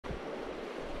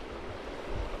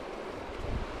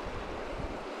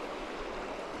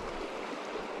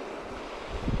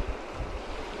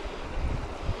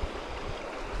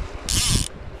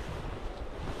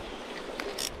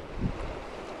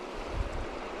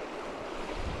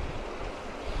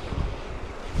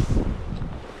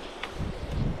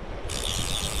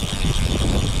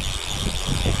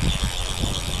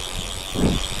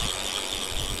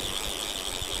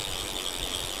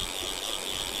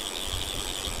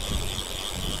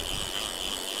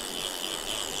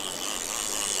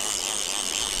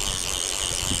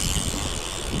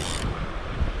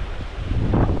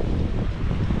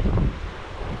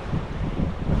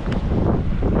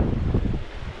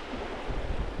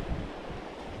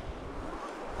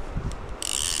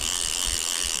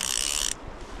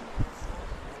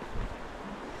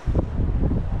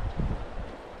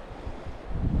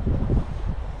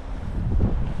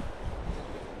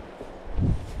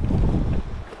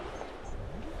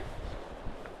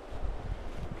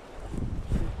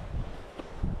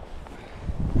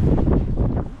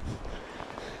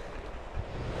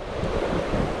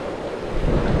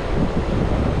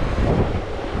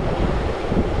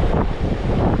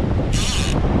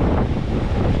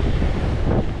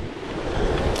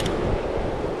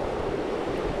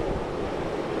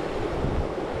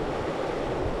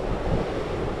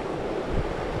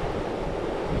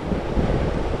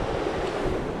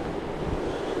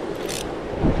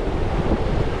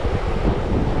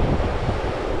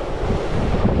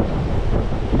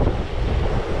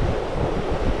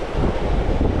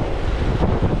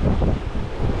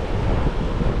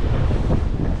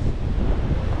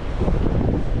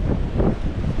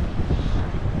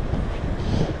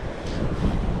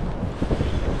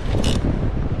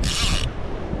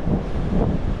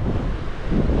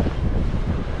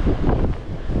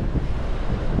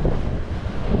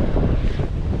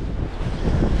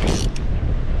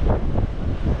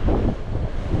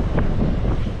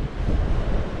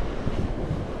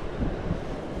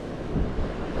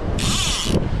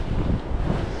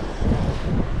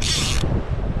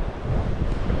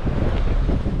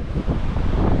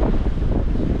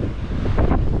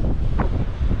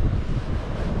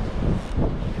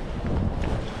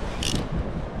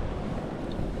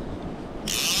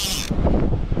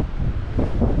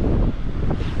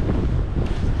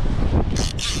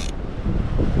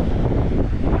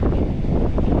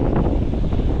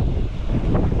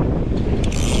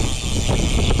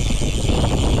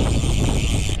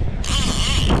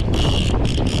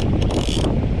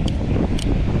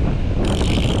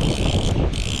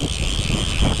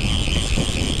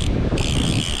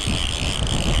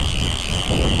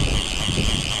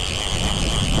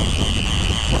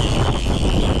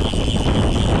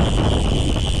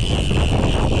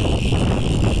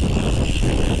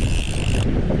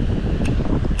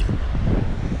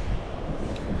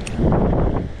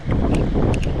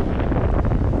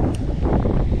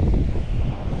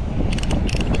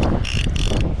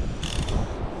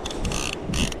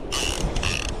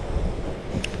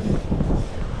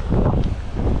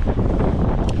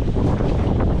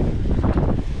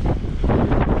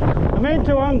Wave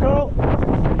to Uncle.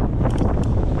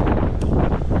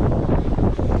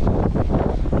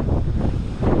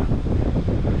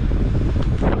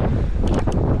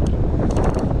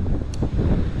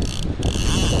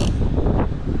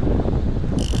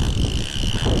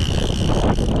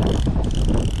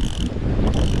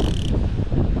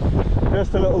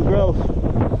 Just a little grill.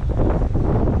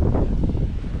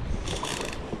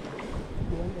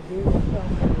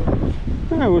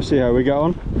 Yeah, we'll see how we get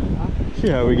on. See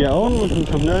how we get on. We can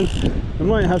come down. We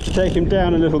might have to take him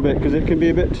down a little bit because it can be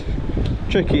a bit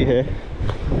tricky here. You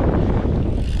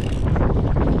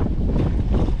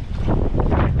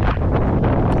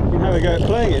can have a go at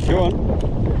playing it if you want.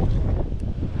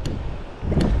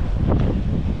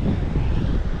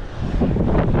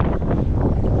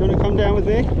 You want to come down with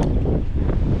me?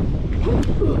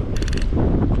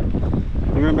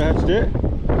 You remember how to do it?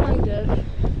 Kind of.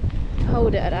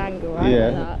 Hold it at an angle, right? Yeah,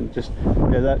 like that. just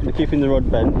keeping the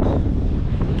rod bent,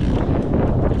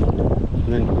 and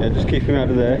then yeah, just keep him out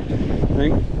of there. I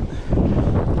think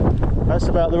that's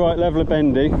about the right level of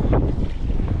bending.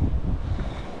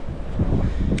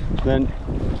 Then,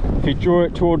 if you draw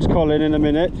it towards Colin in a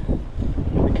minute,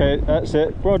 okay, that's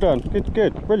it. Well done. Good,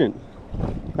 good, brilliant.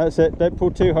 That's it. Don't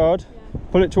pull too hard. Yeah.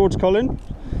 Pull it towards Colin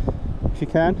if you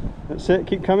can. That's it.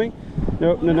 Keep coming.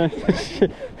 No, no, no.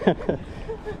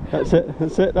 That's it,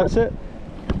 that's it, that's it.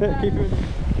 Yeah, keep it.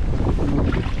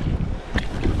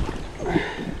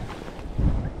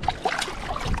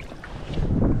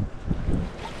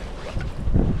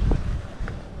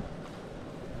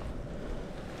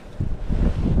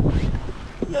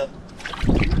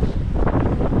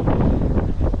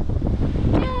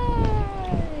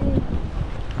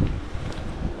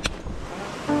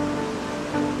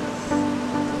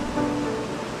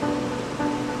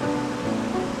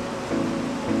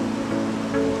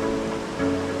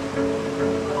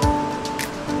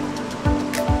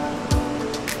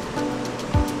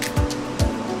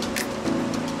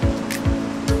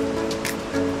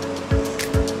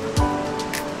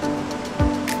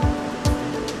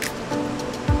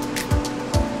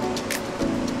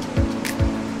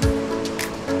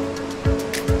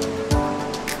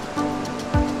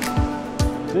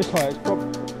 This height is probably...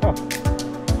 Oh,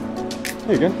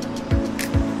 there you go.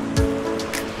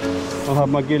 I'll have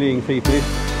my gillying feet here.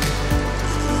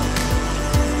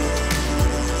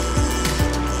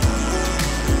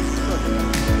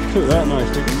 Took that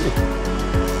nicely, didn't you?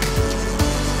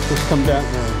 Just come down now.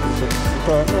 That's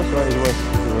alright, that's right, he's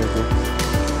working.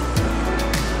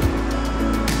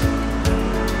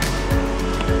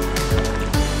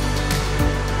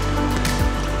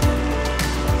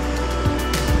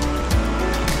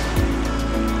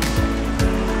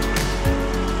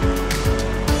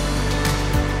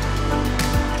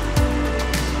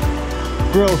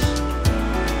 Grills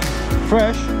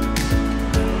fresh.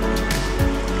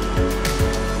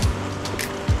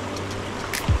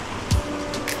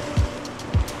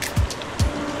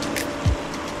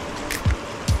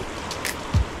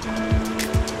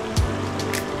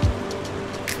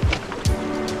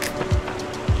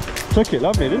 Took it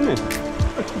lovely, didn't it?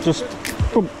 Just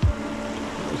boom.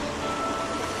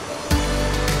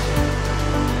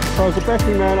 If I was a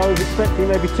betting man, I was expecting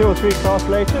maybe 2 or 3 casts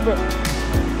later, but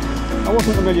I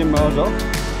wasn't a million miles off.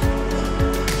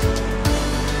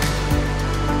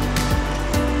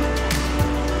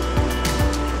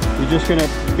 You're just going to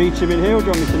beach him in here, or do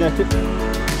you want me to net it?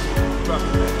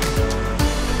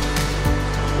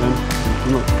 Then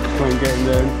I'm not try and get him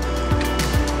there.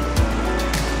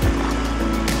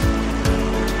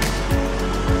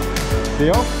 See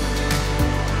off?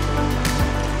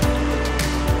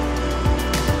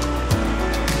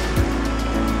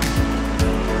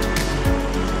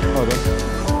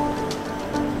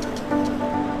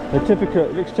 They're typical,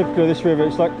 it looks typical of this river,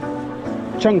 it's like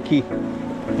chunky.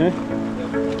 Yeah?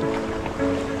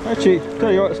 Actually,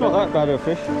 tell you what, it's not that bad of a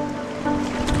fish.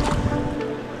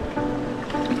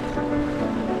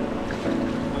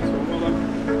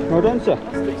 Well done, sir.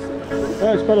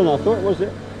 Yeah, it's better than I thought, was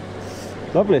it?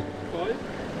 Lovely.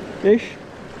 5-ish?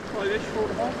 5-ish,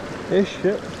 4.5? Ish,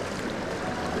 yeah.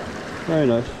 Very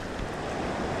nice.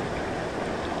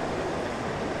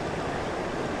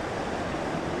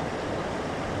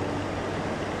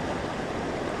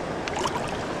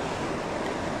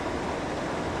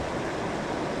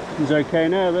 It's okay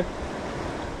now though.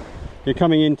 You're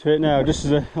coming into it now, just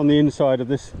as on the inside of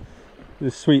this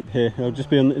sweep here. It'll just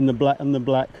be in the black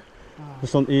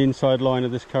just on the inside line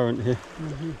of this current here.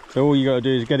 So all you got to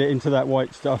do is get it into that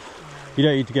white stuff. You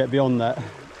don't need to get beyond that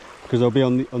because they'll be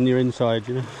on your inside,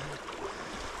 you know.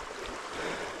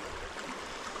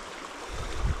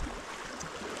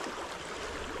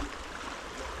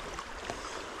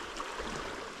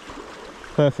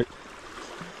 Perfect.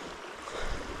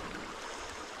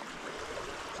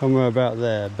 Somewhere about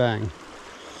there, bang.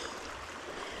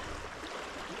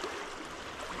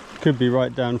 Could be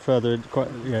right down further, quite,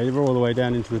 yeah, you're all the way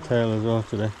down into the tail as well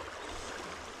today.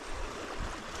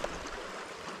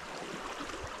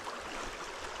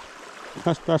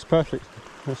 That's perfect.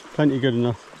 That's plenty good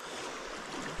enough.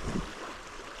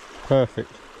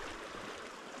 Perfect.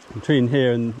 Between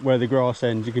here and where the grass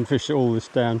ends, you can fish all this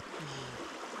down.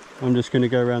 I'm just going to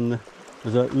go around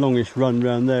there's a longish run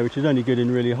round there, which is only good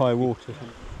in really high water.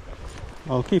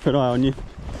 I'll keep an eye on you.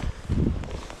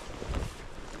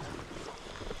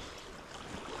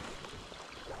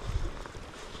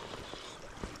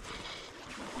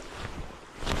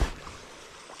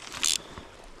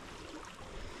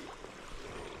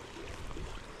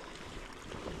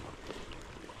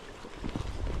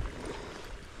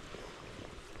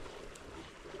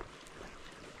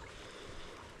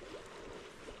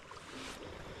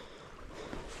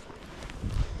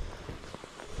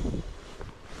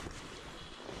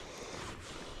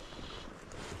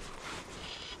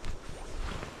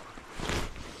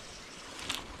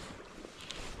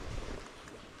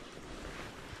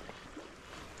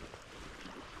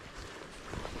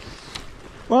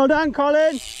 Well done,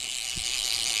 Colin.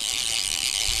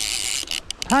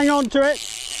 Hang on to it.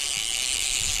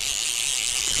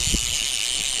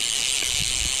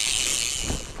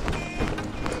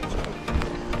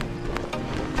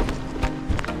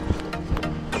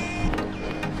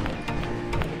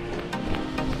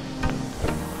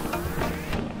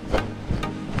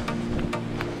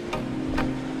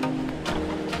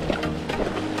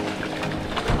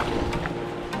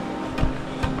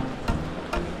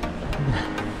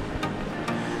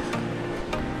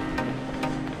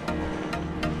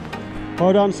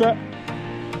 Well done, sir.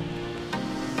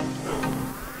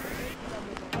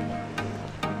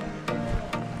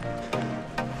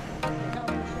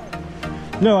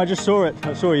 No, I just saw it.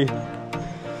 I saw you.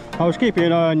 I was keeping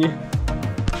an eye on you.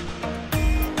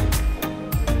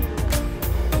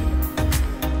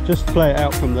 Just play it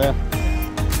out from there.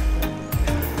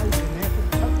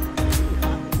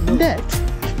 Net?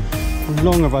 How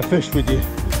long have I fished with you?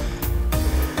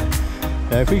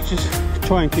 Yeah, if we just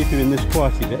try and keep him in this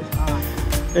quiety bit.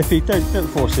 If he don't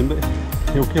force him, but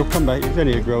he'll come back. It's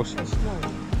only a gross.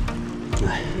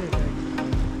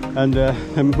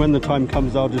 And when the time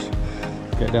comes, I'll just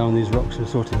get down on these rocks and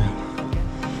sort him out.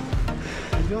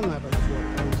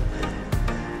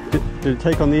 Did it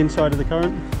take on the inside of the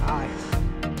current? Aye.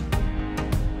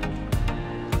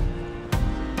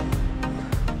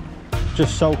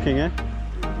 Just sulking, eh?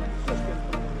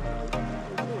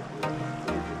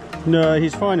 No,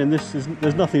 he's fine in this.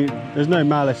 There's nothing. There's no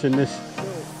malice in this.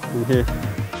 In here.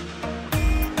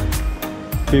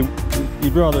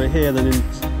 You'd rather it here than in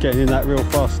getting in that real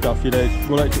fast stuff, you know.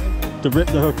 Well, like to rip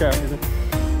the hook out, you know.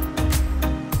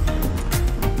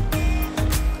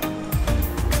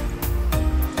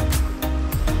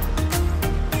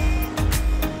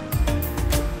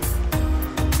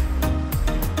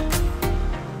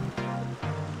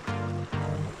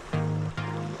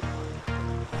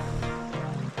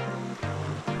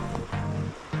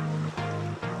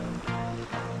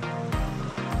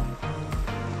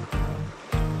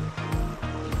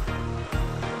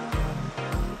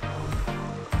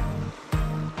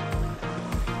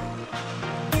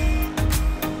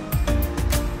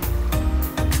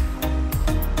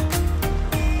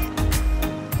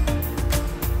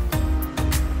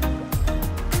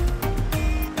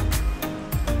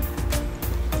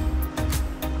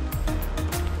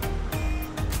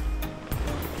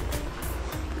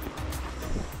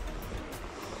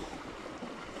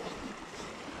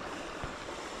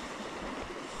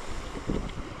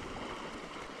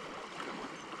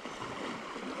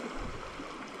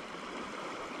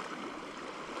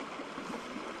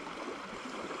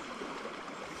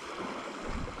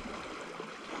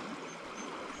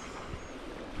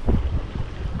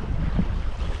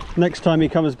 Next time he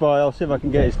comes by, I'll see if I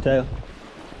can get his tail.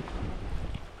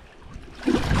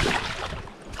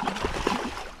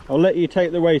 I'll let you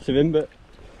take the weight of him, but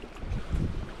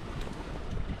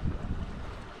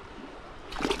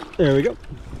there we go.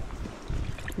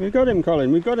 We've got him,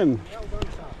 Colin. We've got him.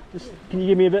 Just, can you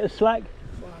give me a bit of slack?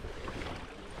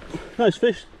 Nice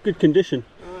fish, good condition.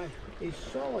 Aye, he's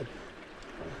solid.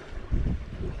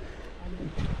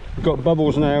 Got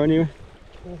bubbles now, anyway.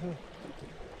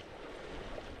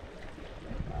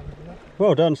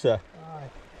 Well done, sir.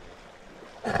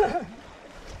 Aye.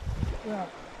 Yeah.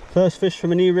 First fish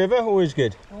from a new river, always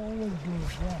good. Always good,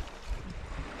 yeah.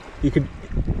 You could.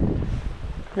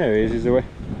 There he is, he's away.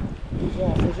 He's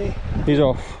off, is he? He's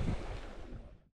off.